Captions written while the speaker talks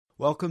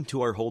Welcome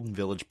to our Holden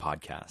Village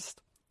podcast.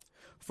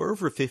 For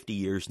over 50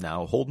 years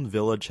now, Holden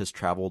Village has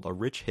traveled a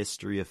rich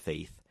history of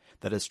faith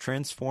that has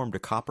transformed a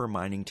copper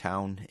mining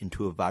town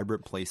into a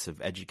vibrant place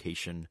of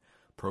education,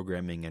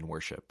 programming, and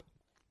worship.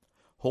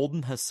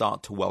 Holden has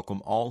sought to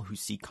welcome all who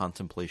seek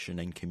contemplation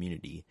and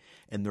community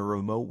in the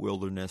remote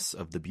wilderness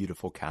of the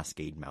beautiful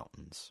Cascade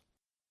Mountains.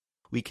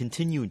 We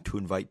continue to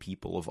invite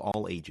people of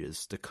all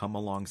ages to come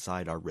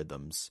alongside our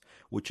rhythms,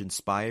 which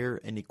inspire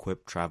and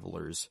equip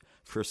travelers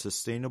for a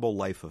sustainable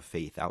life of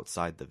faith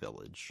outside the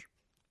village.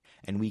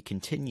 And we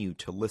continue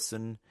to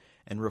listen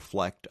and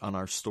reflect on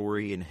our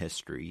story and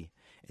history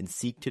and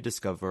seek to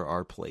discover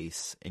our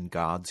place in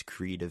God's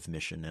creative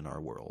mission in our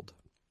world.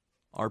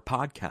 Our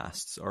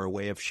podcasts are a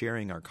way of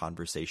sharing our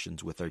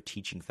conversations with our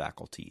teaching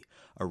faculty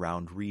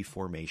around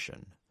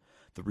reformation,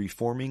 the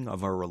reforming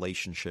of our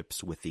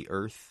relationships with the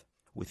earth,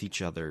 with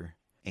each other,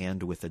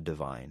 and with the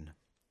divine.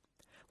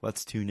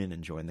 Let's tune in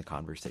and join the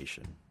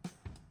conversation.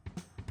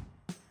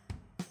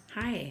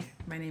 Hi,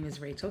 my name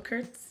is Rachel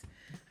Kurtz.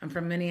 I'm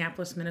from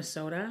Minneapolis,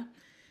 Minnesota,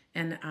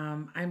 and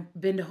I've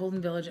been to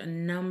Holden Village a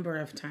number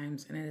of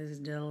times, and it is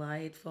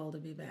delightful to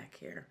be back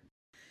here.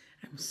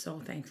 I'm so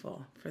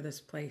thankful for this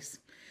place.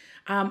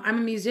 I'm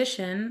a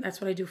musician.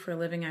 That's what I do for a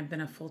living. I've been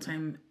a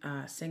full-time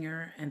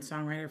singer and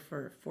songwriter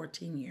for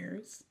 14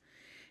 years,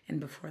 and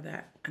before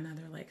that,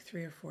 another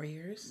 3 or 4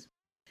 years.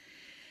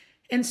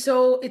 And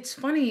so it's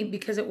funny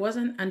because it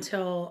wasn't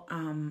until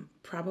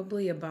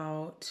probably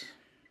about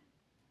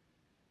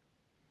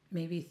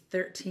maybe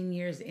 13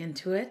 years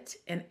into it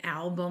and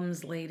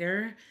albums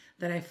later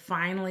that I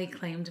finally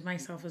claimed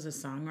myself as a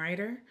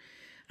songwriter.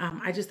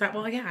 I just thought,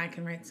 I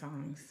can write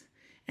songs.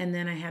 And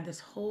then I had this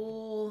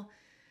whole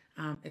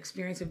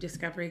experience of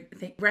discovery,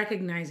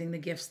 recognizing the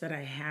gifts that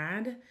I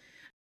had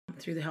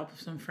through the help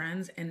of some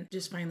friends and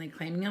just finally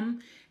claiming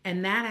them.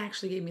 And that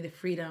actually gave me the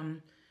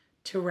freedom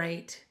to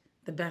write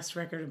the best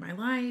record of my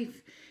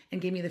life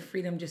and gave me the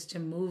freedom just to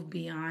move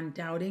beyond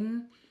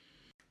doubting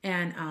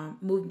and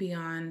move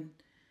beyond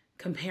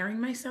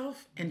comparing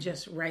myself and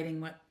just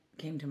writing what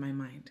came to my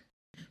mind.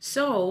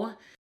 So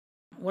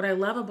what I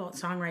love about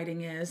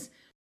songwriting is,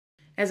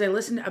 as I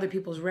listen to other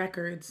people's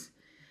records,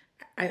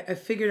 I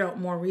figured out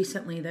more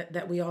recently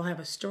that we all have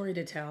a story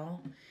to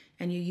tell,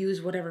 and you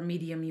use whatever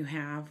medium you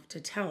have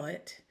to tell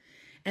it.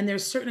 And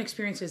there's certain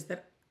experiences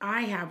that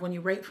I have when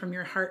you write from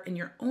your heart and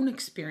your own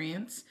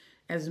experience,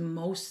 as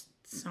most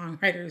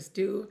songwriters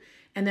do.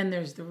 And then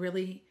there's the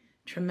really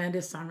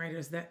tremendous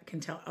songwriters that can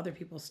tell other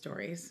people's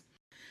stories.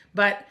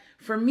 But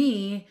for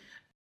me,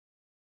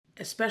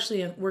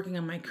 especially working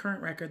on my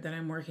current record that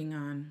I'm working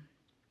on,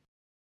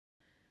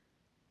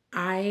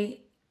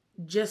 I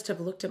just have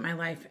looked at my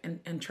life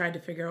and tried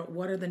to figure out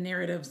what are the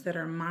narratives that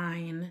are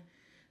mine,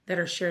 that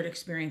are shared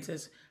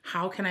experiences.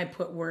 How can I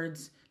put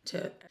words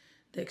to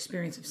the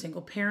experience of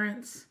single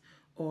parents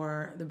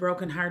or the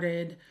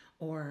brokenhearted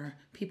or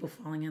people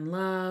falling in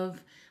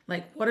love?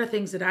 What are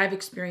things that I've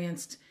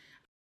experienced,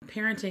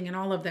 parenting and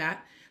all of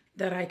that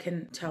I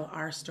can tell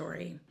our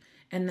story?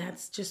 And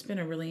that's just been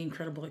a really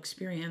incredible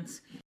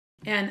experience.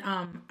 And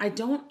I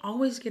don't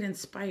always get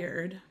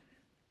inspired.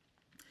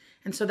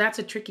 And so that's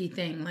a tricky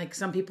thing.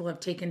 Some people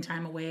have taken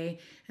time away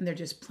and they're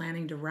just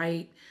planning to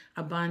write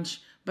a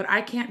bunch. But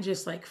I can't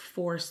just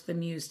force the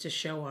muse to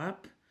show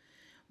up.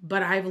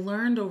 But I've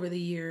learned over the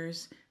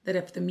years that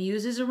if the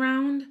muse is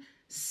around,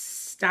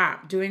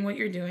 stop doing what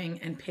you're doing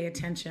and pay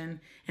attention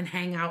and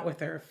hang out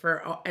with her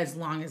for as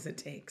long as it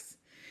takes.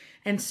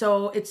 And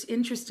so it's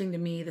interesting to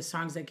me, the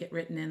songs that get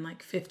written in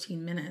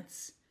 15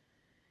 minutes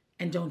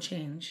and don't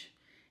change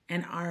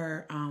and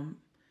are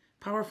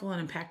powerful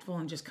and impactful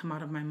and just come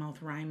out of my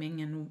mouth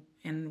rhyming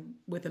and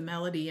with a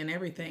melody and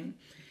everything.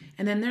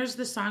 And then there's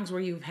the songs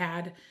where you've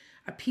had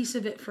a piece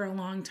of it for a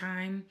long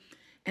time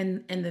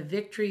and the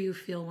victory you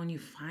feel when you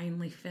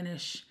finally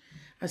finish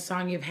a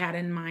song you've had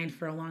in mind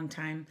for a long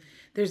time.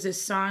 There's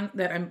this song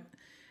that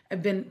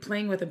I've been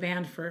playing with a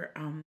band for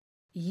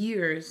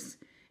years,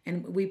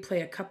 and we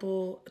play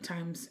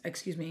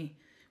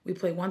we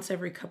play once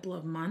every couple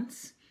of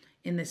months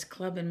in this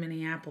club in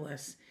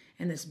Minneapolis,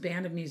 and this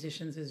band of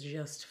musicians is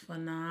just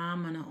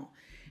phenomenal.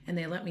 And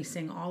they let me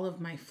sing all of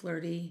my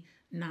flirty,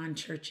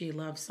 non-churchy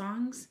love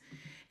songs,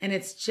 and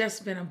it's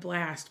just been a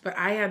blast. But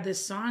I had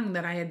this song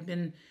that I had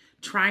been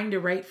trying to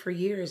write for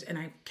years, and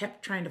I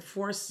kept trying to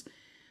force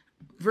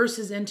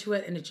verses into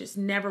it, and it just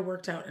never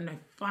worked out. And I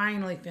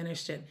finally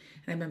finished it,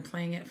 and I've been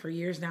playing it for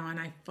years now, and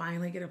I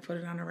finally get to put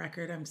it on a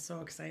record. I'm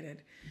so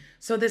excited.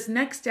 So this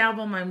next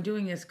album I'm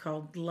doing is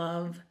called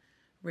Love,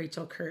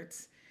 Rachel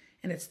Kurtz,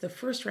 and it's the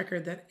first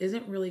record that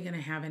isn't really going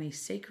to have any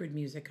sacred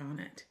music on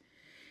it.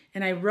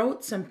 And I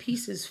wrote some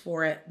pieces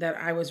for it that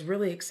I was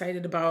really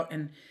excited about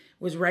and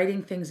was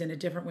writing things in a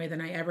different way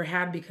than I ever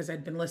had because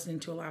I'd been listening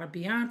to a lot of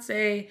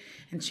Beyonce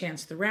and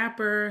Chance the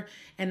Rapper,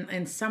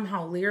 and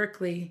somehow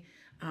lyrically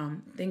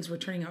things were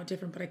turning out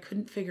different, but I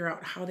couldn't figure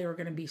out how they were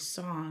going to be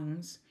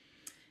songs.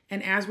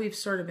 And as we've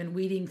sort of been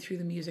weeding through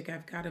the music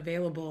I've got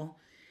available,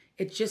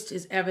 it just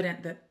is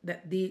evident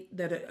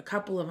that a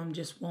couple of them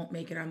just won't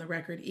make it on the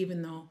record,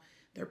 even though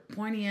they're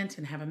poignant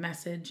and have a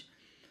message.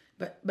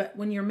 But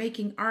when you're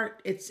making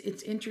art, it's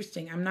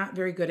interesting. I'm not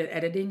very good at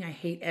editing. I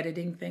hate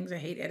editing things. I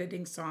hate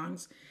editing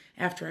songs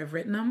after I've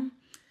written them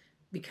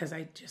because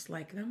I just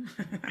like them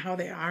how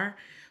they are.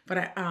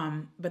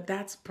 But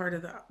that's part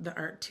of the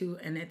art too,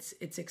 and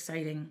it's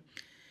exciting.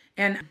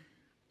 And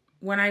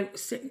when I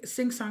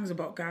sing songs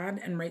about God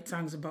and write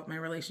songs about my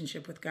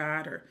relationship with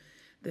God or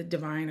the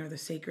divine or the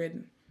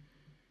sacred,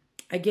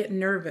 I get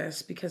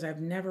nervous because I've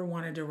never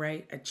wanted to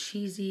write a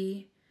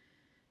cheesy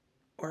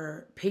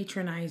or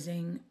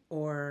patronizing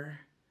or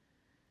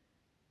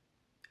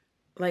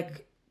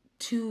like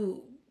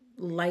too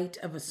light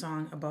of a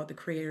song about the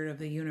creator of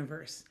the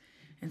universe.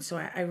 And so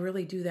I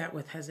really do that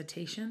with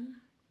hesitation.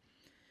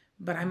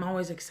 But I'm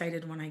always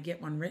excited when I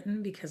get one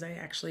written because I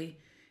actually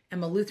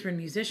am a Lutheran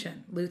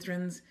musician.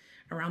 Lutherans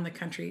around the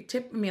country,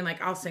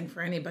 I'll sing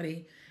for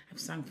anybody. I've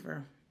sung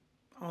for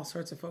all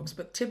sorts of folks,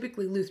 but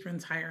typically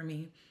Lutherans hire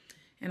me,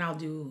 and I'll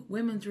do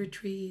women's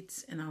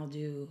retreats, and I'll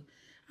do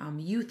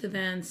youth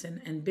events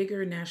and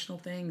bigger national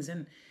things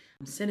and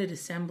synod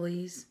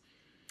assemblies.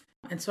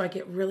 And so I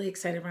get really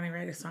excited when I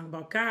write a song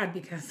about God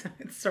because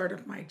it's sort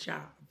of my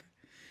job.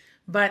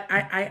 But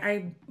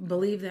I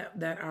believe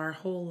that our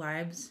whole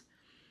lives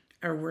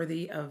are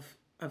worthy of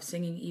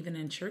singing even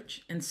in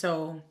church. And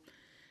so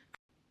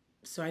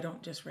I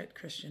don't just write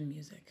Christian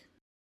music.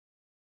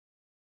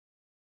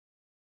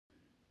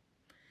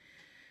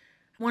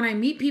 When I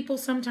meet people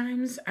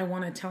sometimes, I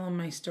want to tell them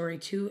my story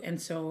too. And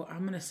so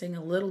I'm going to sing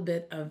a little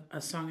bit of a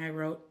song I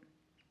wrote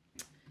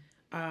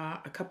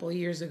a couple of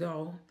years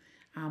ago.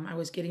 I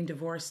was getting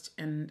divorced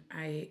and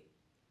I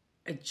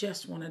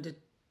just wanted to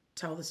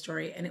tell the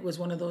story. And it was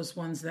one of those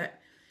ones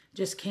that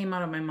just came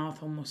out of my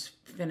mouth almost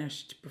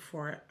finished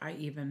before I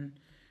even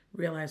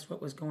realized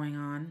what was going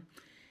on.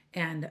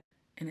 And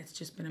it's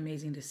just been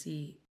amazing to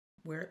see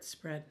where it's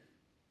spread.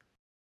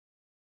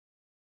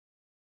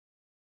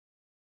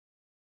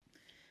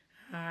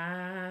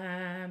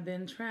 I've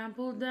been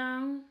trampled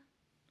down,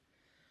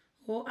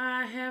 oh,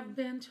 I have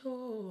been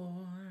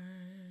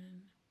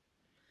torn,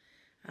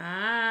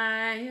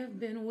 I have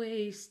been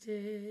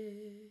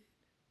wasted,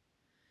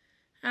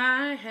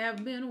 I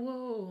have been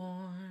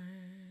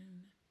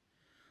worn,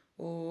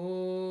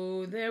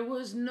 oh, there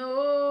was no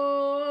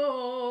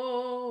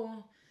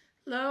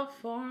love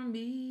for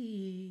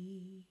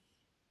me,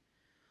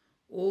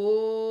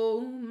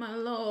 oh, my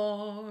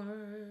Lord.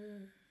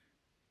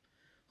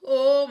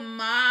 Oh,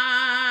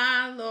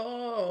 my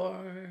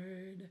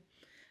Lord,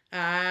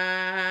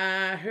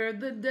 I heard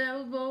the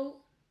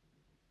devil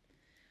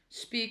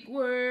speak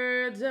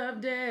words of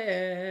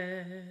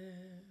death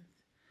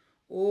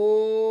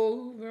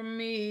over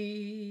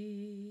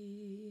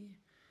me.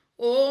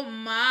 Oh,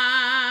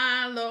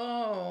 my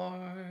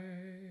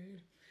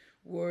Lord,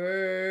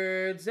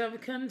 words of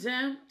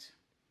contempt,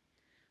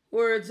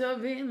 words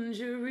of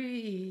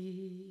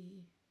injury.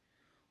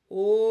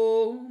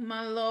 Oh,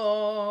 my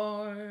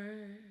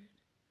Lord.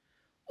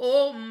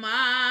 Oh,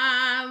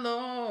 my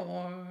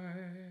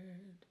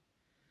Lord.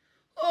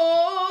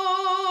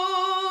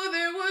 Oh,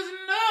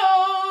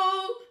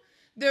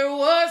 there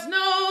was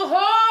no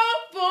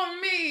hope for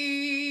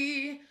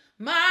me.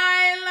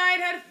 My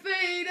light had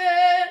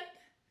faded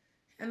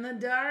and the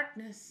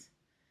darkness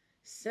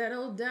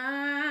settled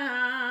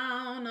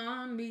down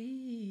on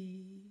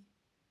me.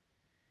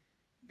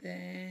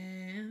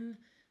 Then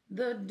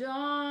the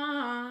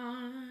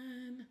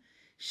dawn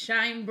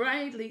shined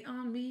brightly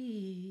on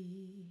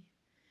me.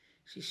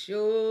 She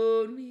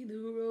showed me the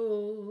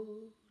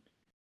road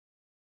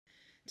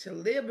to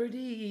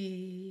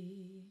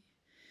liberty.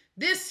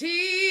 This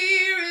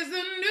here is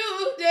the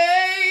new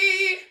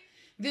day.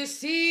 This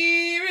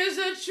here is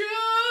the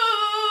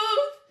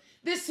truth.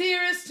 This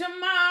here is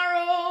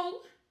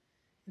tomorrow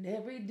and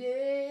every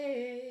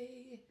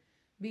day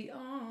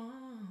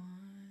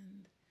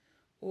beyond.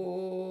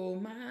 Oh,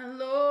 my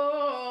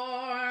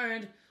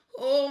Lord.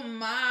 Oh,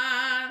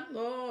 my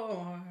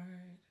Lord.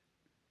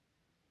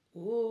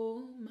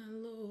 Oh, my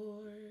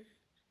Lord.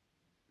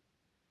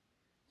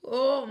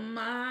 Oh,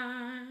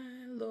 my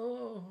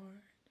Lord.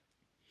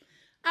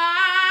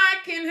 I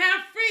can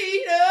have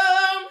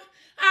freedom.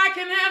 I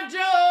can have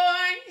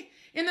joy.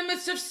 In the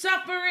midst of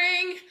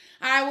suffering,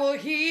 I will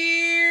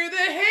hear the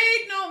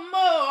hate no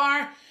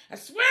more. I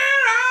swear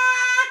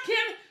I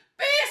can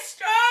be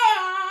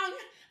strong.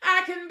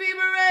 I can be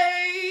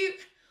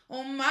brave.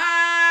 Oh,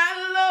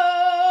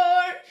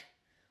 my Lord.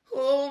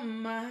 Oh,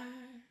 my.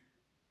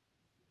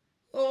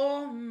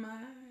 Oh,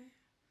 my.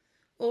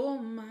 Oh,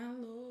 my Lord.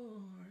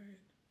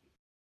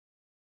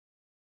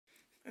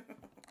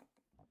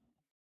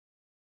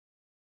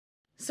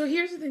 So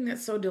here's the thing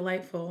that's so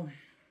delightful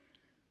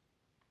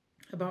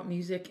about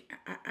music.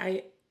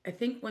 I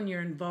think when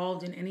you're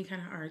involved in any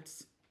kind of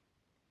arts,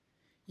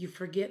 you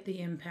forget the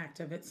impact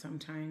of it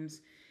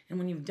sometimes. And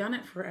when you've done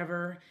it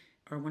forever,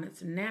 or when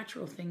it's a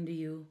natural thing to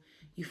you,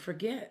 you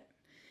forget.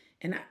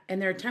 And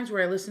there are times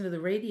where I listen to the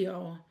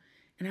radio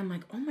and I'm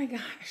like, oh my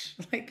gosh,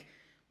 like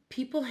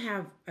people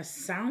have a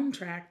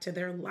soundtrack to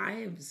their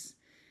lives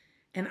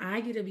and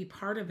I get to be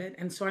part of it.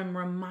 And so I'm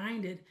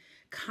reminded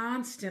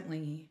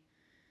constantly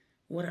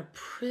what a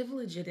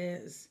privilege it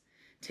is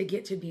to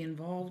get to be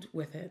involved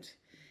with it.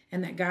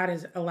 And that God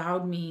has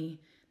allowed me,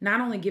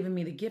 not only given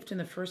me the gift in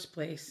the first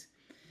place,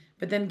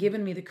 but then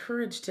given me the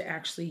courage to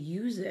actually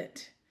use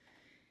it.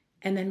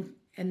 And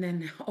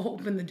then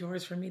open the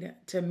doors for me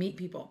to meet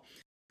people.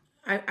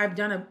 I've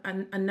done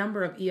a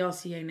number of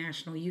ELCA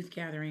National Youth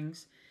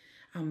Gatherings,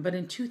 but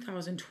in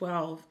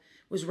 2012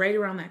 was right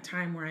around that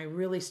time where I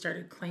really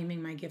started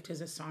claiming my gift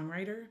as a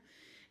songwriter.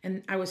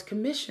 And I was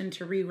commissioned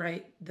to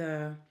rewrite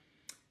the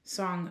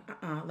song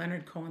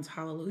Leonard Cohen's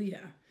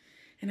Hallelujah.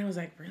 And I was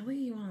like, really?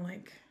 You want to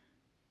like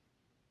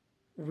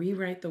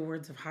rewrite the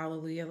words of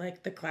Hallelujah,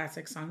 like the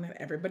classic song that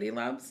everybody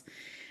loves?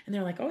 And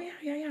they're like, oh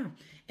yeah.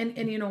 And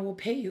we'll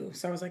pay you.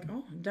 So I was like,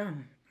 oh, I'm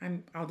done.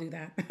 I'll do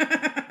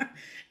that.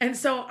 And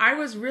so I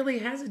was really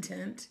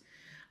hesitant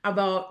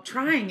about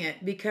trying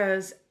it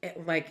because,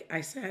 like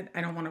I said,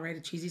 I don't want to write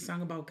a cheesy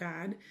song about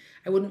God.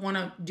 I wouldn't want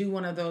to do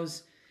one of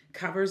those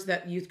covers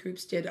that youth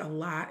groups did a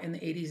lot in the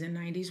 80s and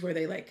 90s where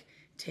they like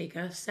take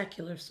a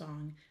secular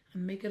song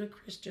and make it a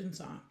Christian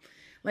song.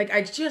 Like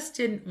I just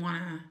didn't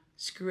want to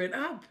screw it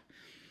up.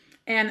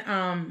 And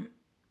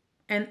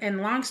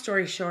long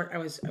story short, I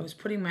was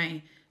putting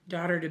my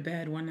daughter to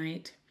bed one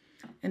night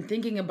and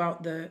thinking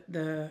about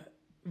the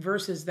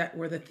verses that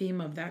were the theme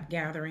of that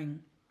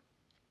gathering.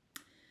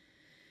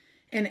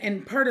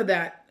 And part of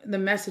that, the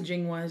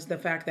messaging was the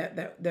fact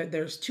that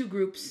there's two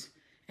groups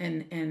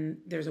and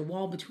there's a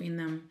wall between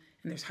them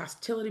and there's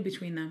hostility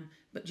between them.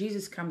 But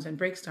Jesus comes and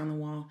breaks down the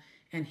wall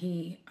and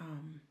he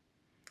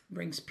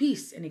brings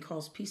peace, and he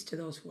calls peace to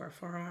those who are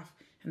far off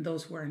and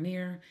those who are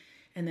near.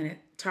 And then it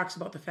talks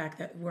about the fact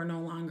that we're no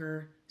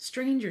longer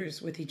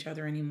strangers with each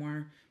other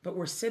anymore, but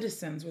we're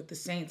citizens with the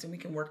saints and we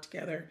can work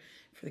together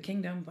for the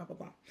kingdom, blah, blah,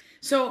 blah.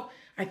 So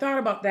I thought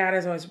about that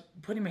as I was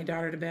putting my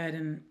daughter to bed,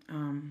 and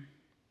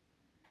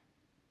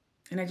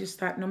I just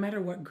thought, no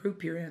matter what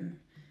group you're in,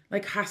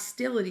 like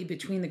hostility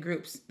between the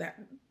groups,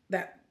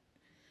 that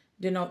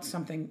denotes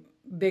something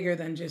bigger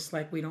than just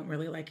like we don't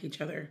really like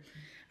each other.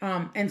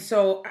 And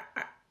so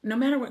no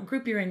matter what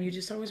group you're in, you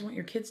just always want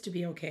your kids to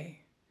be okay.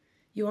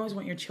 You always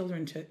want your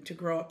children to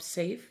grow up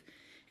safe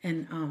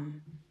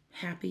and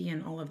happy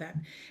and all of that.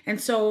 And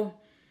so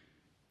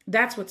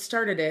that's what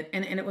started it.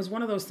 And it was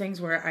one of those things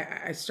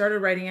where I started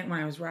writing it when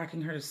I was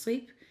rocking her to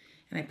sleep.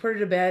 And I put her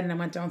to bed and I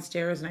went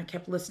downstairs and I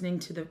kept listening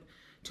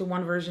to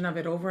one version of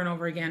it over and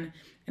over again.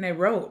 And I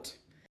wrote.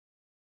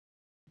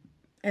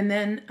 And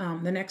then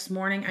the next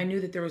morning, I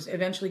knew that there was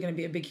eventually going to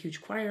be a big,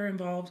 huge choir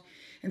involved.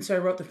 And so I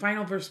wrote the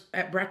final verse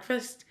at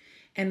breakfast.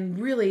 And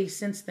really,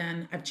 since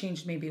then, I've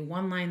changed maybe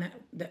one line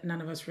that none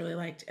of us really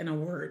liked and a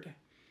word.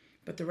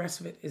 But the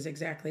rest of it is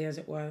exactly as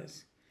it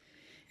was.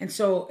 And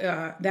so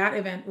that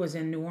event was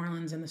in New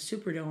Orleans in the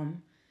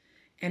Superdome.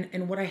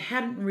 And what I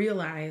hadn't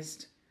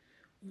realized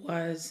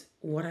was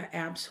what an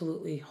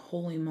absolutely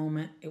holy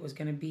moment it was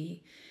going to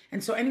be.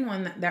 And so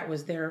anyone that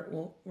was there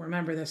will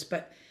remember this,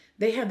 but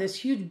they had this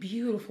huge,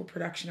 beautiful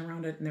production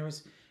around it. And there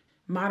was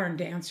modern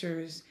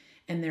dancers,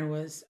 and there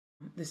was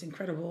this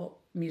incredible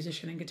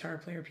musician and guitar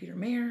player, Peter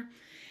Mayer,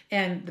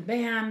 and the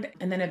band.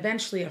 And then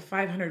eventually a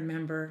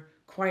 500-member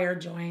choir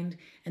joined.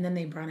 And then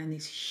they brought in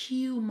these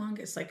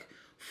humongous, like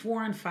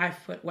 4 and 5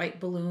 foot white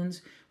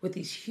balloons with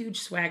these huge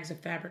swags of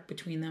fabric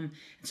between them.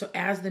 And so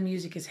as the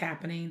music is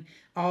happening,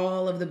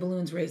 all of the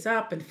balloons raise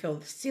up and fill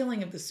the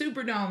ceiling of the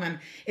Superdome. And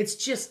it's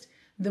just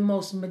the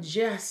most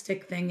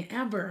majestic thing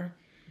ever.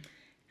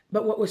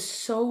 But what was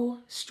so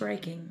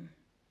striking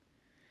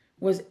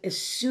was as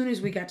soon as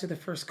we got to the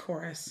first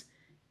chorus,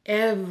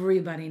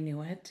 everybody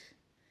knew it.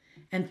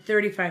 And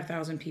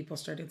 35,000 people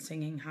started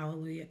singing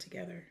Hallelujah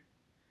together.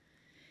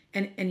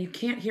 And you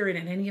can't hear it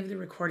in any of the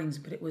recordings,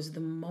 but it was the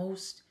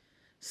most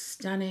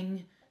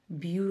stunning,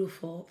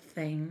 beautiful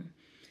thing.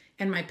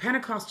 And my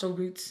Pentecostal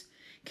roots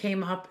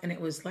came up, and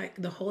it was like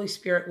the Holy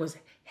Spirit was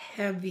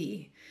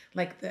heavy.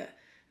 Like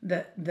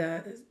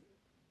the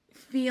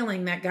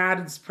feeling that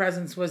God's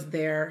presence was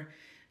there,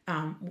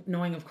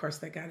 knowing, of course,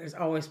 that God is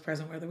always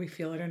present, whether we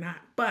feel it or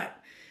not. But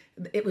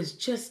it was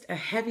just a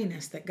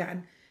heaviness that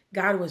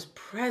God was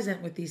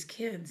present with these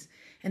kids,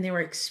 and they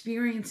were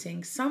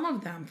experiencing, some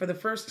of them for the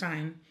first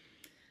time,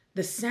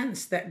 the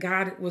sense that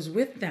God was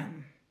with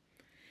them.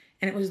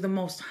 And it was the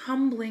most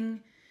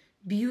humbling,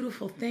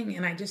 beautiful thing.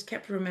 And I just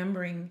kept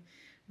remembering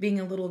being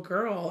a little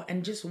girl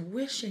and just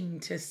wishing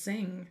to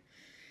sing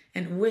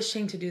and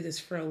wishing to do this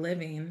for a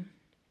living.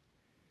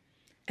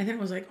 And then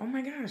it was like, oh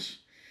my gosh,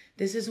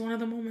 this is one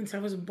of the moments I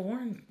was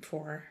born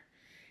for.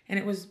 And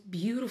it was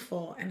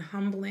beautiful and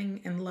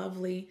humbling and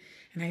lovely.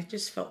 And I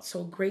just felt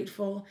so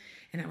grateful.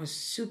 And I was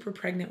super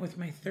pregnant with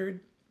my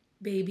third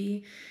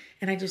baby.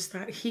 And I just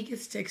thought, he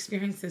gets to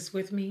experience this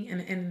with me.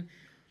 And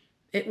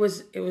it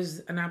was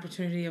an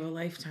opportunity of a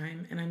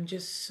lifetime. And I'm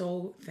just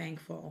so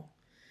thankful.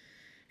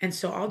 And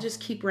so I'll just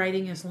keep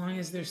writing as long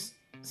as there's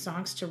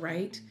songs to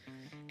write.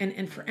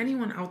 And for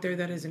anyone out there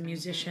that is a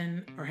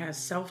musician or has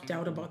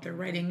self-doubt about their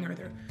writing or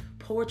their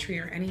poetry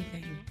or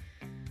anything,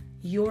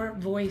 your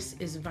voice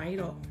is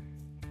vital.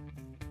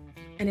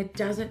 And it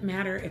doesn't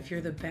matter if you're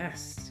the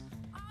best.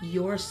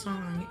 Your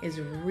song is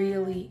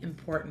really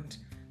important.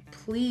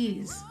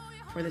 Please,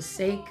 for the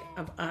sake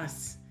of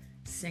us,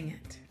 sing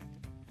it.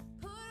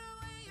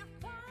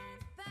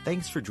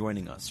 Thanks for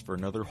joining us for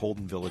another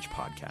Holden Village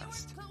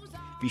podcast.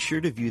 Be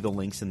sure to view the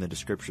links in the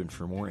description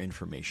for more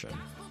information,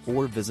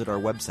 or visit our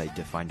website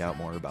to find out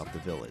more about the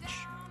village.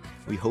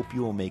 We hope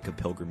you will make a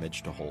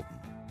pilgrimage to Holden.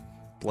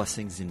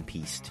 Blessings and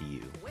peace to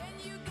you.